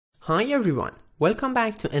Hi everyone, welcome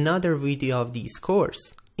back to another video of this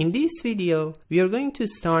course. In this video, we are going to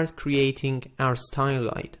start creating our style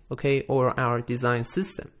guide, okay, or our design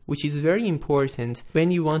system, which is very important when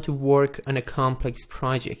you want to work on a complex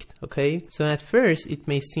project, okay? So at first, it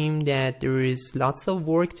may seem that there is lots of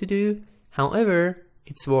work to do, however,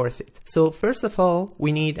 it's worth it. So first of all,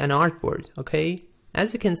 we need an artboard, okay?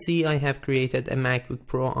 As you can see, I have created a MacBook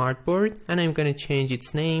Pro artboard and I'm going to change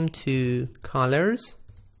its name to colors.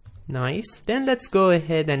 Nice. Then let's go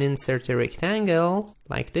ahead and insert a rectangle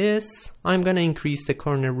like this. I'm going to increase the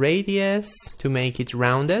corner radius to make it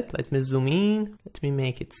rounded. Let me zoom in. Let me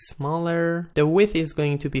make it smaller. The width is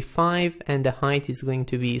going to be 5 and the height is going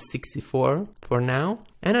to be 64 for now.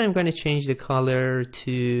 And I'm going to change the color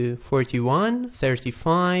to 41,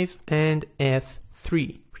 35 and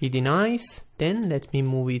F3. Pretty nice. Then let me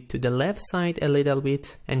move it to the left side a little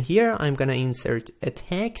bit. And here I'm going to insert a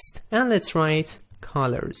text and let's write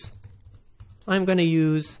colors. I'm going to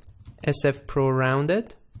use SF Pro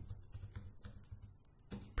Rounded.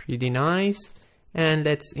 Pretty nice. And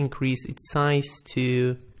let's increase its size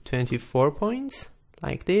to 24 points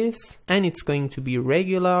like this. And it's going to be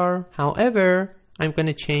regular. However, I'm going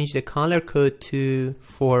to change the color code to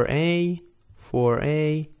 4A,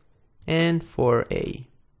 4A, and 4A.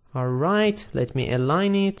 Alright, let me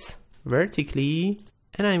align it vertically.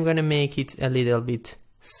 And I'm going to make it a little bit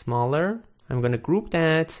smaller. I'm going to group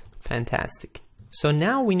that. Fantastic. So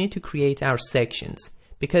now we need to create our sections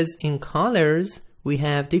because in colors we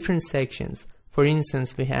have different sections. For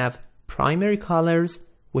instance, we have primary colors,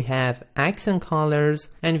 we have accent colors,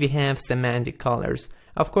 and we have semantic colors.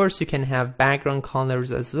 Of course, you can have background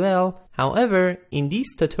colors as well. However, in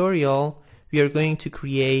this tutorial, we are going to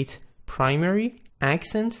create primary,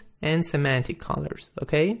 accent, and semantic colors.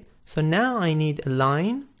 Okay. So now I need a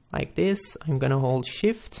line like this. I'm going to hold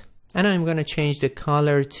Shift. And I'm going to change the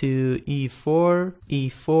color to E4,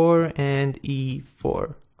 E4, and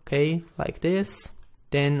E4. Okay, like this.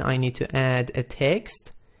 Then I need to add a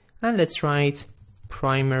text. And let's write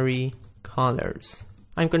primary colors.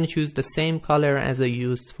 I'm going to choose the same color as I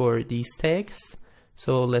used for this text.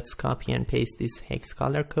 So let's copy and paste this hex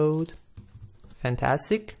color code.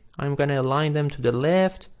 Fantastic. I'm going to align them to the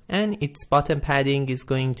left. And its bottom padding is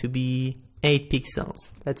going to be 8 pixels.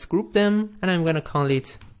 Let's group them. And I'm going to call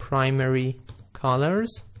it primary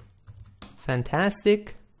colors.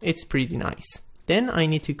 Fantastic. It's pretty nice. Then I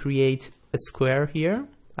need to create a square here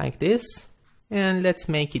like this and let's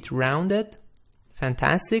make it rounded.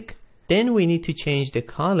 Fantastic. Then we need to change the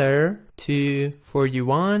color to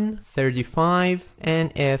 41, 35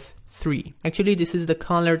 and F3. Actually, this is the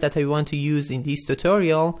color that I want to use in this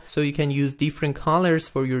tutorial, so you can use different colors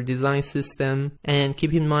for your design system and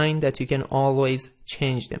keep in mind that you can always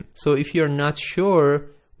change them. So if you're not sure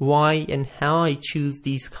why and how I choose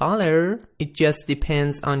this color, it just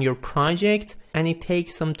depends on your project and it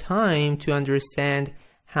takes some time to understand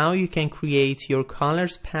how you can create your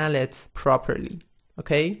colors palette properly.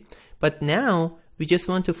 Okay, but now we just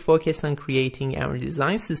want to focus on creating our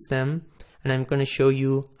design system and I'm going to show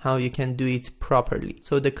you how you can do it properly.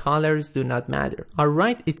 So the colors do not matter.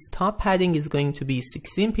 Alright, its top padding is going to be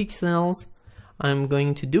 16 pixels. I'm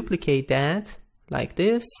going to duplicate that like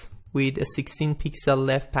this with a 16 pixel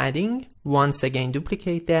left padding. Once again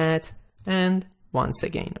duplicate that and once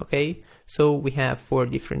again, okay? So we have 4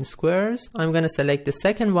 different squares. I'm going to select the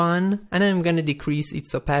second one and I'm going to decrease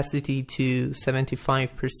its opacity to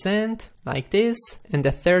 75% like this. And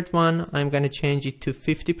the third one, I'm going to change it to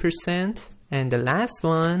 50%. And the last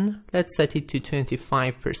one, let's set it to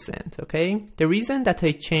 25%, okay? The reason that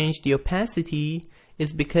I changed the opacity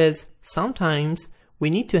is because sometimes we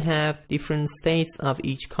need to have different states of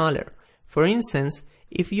each color. For instance,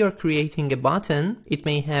 if you're creating a button, it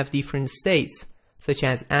may have different states, such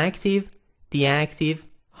as active, deactive,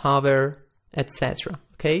 hover, etc.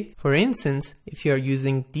 Okay? For instance, if you're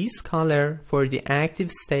using this color for the active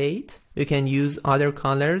state, you can use other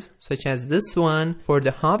colors, such as this one, for the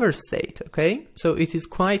hover state. Okay? So it is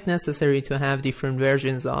quite necessary to have different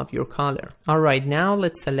versions of your color. Alright, now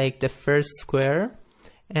let's select the first square.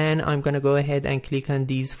 And I'm going to go ahead and click on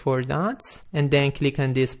these 4 dots and then click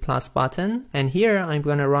on this plus button. And here I'm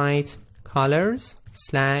going to write colors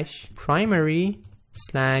 / primary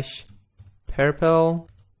 / purple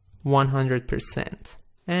 100%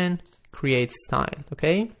 and create style.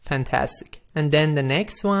 Okay, fantastic. And then the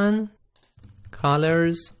next one,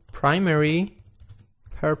 colors primary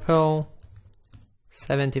purple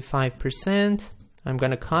 75%. I'm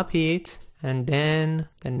going to copy it. And then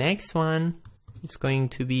the next one, it's going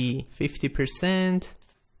to be 50%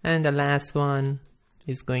 and the last one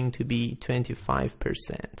is going to be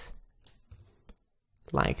 25%.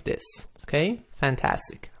 like this. Okay,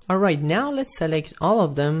 fantastic. All right, now let's select all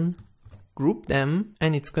of them, group them,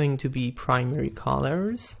 and it's going to be primary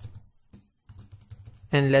colors.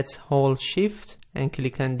 And let's hold shift and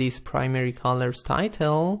click on this primary colors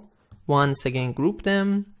title. Once again, group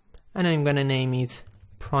them, and I'm gonna name it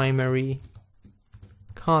primary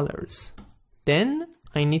colors. Then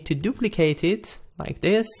I need to duplicate it like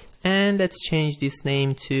this, and let's change this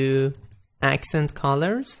name to accent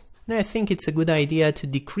colors. And I think it's a good idea to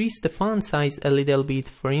decrease the font size a little bit.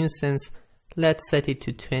 For instance, let's set it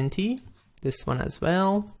to 20, this one as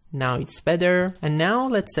well. Now it's better. And now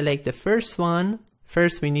let's select the first one.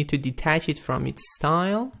 First, we need to detach it from its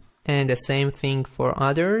style, and the same thing for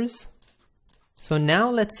others. So now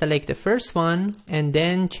let's select the first one and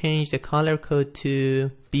then change the color code to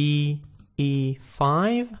BE5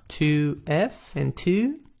 to F and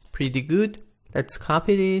 2. Pretty good. Let's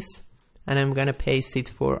copy this and I'm gonna paste it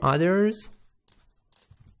for others.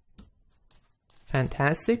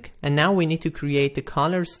 Fantastic. And now we need to create the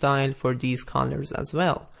color style for these colors as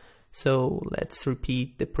well. So let's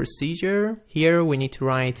repeat the procedure. Here we need to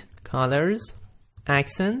write colors,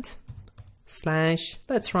 accent, slash,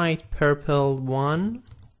 let's write purple 1,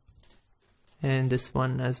 and this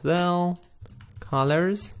one as well,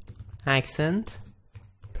 colors, accent,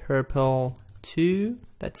 purple 2,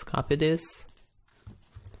 let's copy this,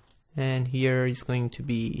 and here is going to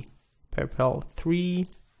be purple 3,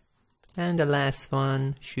 and the last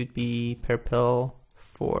one should be purple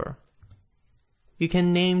 4. You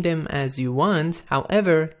can name them as you want,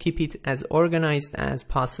 however, keep it as organized as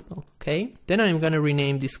possible, okay? Then I'm gonna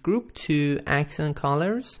rename this group to accent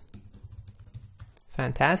colors.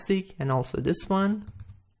 Fantastic, and also this one.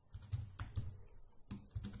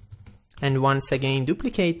 And once again,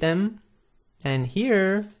 duplicate them. And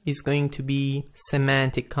here is going to be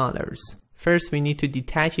semantic colors. First, we need to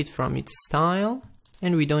detach it from its style.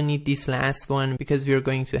 And we don't need this last one because we're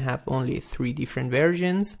going to have only 3 different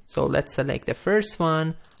versions. So let's select the first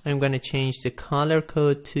one. I'm going to change the color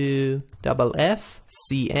code to FF,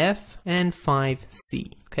 CF, and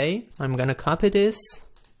 5C. Okay, I'm going to copy this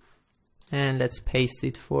and let's paste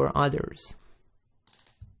it for others.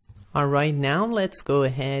 Alright, now let's go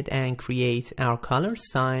ahead and create our color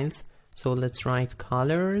styles. So let's write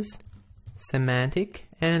colors, semantic,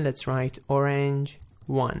 and let's write orange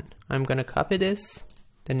 1. I'm going to copy this.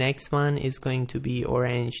 The next one is going to be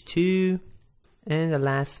orange 2, and the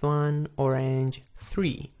last one orange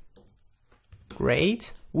 3.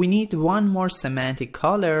 Great. We need one more semantic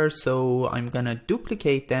color, so I'm gonna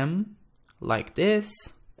duplicate them like this.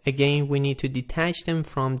 Again, we need to detach them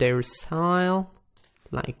from their style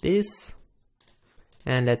like this.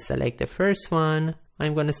 And let's select the first one.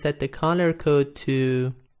 I'm gonna set the color code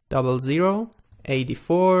to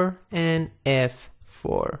 0084 and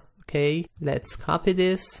F4. Okay, let's copy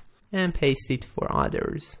this and paste it for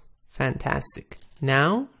others. Fantastic.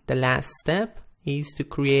 Now, the last step is to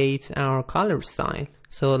create our color style.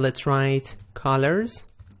 So let's write colors,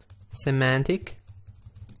 semantic,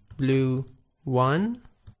 blue 1,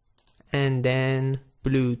 and then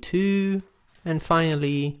blue 2, and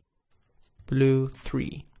finally blue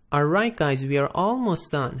 3. Alright guys, we are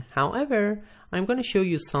almost done. However, I'm going to show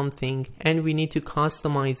you something and we need to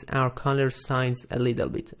customize our color styles a little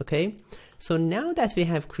bit, okay? So now that we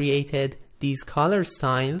have created these color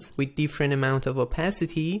styles with different amount of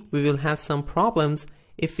opacity, we will have some problems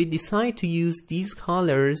if we decide to use these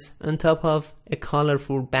colors on top of a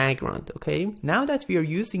colorful background, okay? Now that we are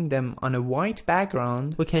using them on a white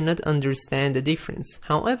background, we cannot understand the difference.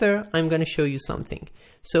 However, I'm going to show you something.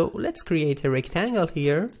 So let's create a rectangle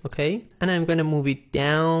here, okay? And I'm going to move it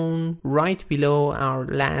down right below our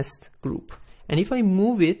last group. And if I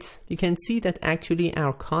move it, you can see that actually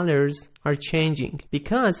our colors are changing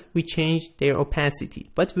because we changed their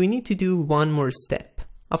opacity. But we need to do one more step.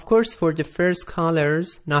 Of course, for the first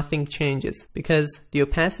colors, nothing changes because the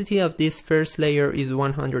opacity of this first layer is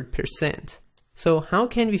 100%. So how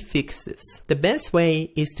can we fix this? The best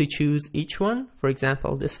way is to choose each one, for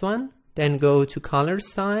example, this one, then go to color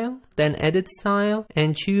style, then edit style,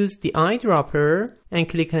 and choose the eyedropper and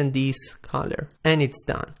click on this color, and it's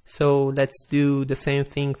done. So let's do the same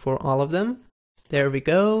thing for all of them. There we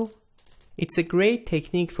go. It's a great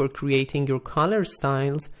technique for creating your color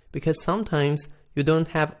styles because sometimes you don't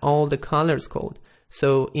have all the colors code.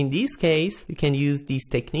 So in this case, you can use this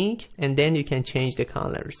technique and then you can change the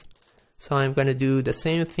colors. So I'm going to do the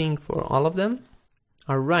same thing for all of them.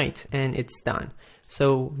 All right, and it's done.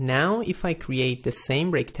 So now if I create the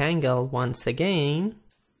same rectangle once again,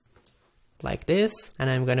 like this, and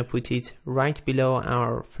I'm going to put it right below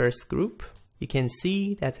our first group, you can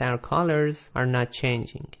see that our colors are not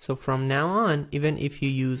changing. So from now on, even if you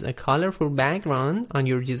use a colorful background on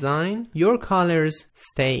your design, your colors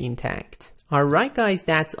stay intact. Alright guys,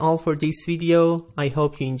 that's all for this video. I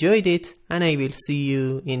hope you enjoyed it, and I will see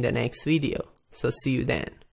you in the next video. So see you then.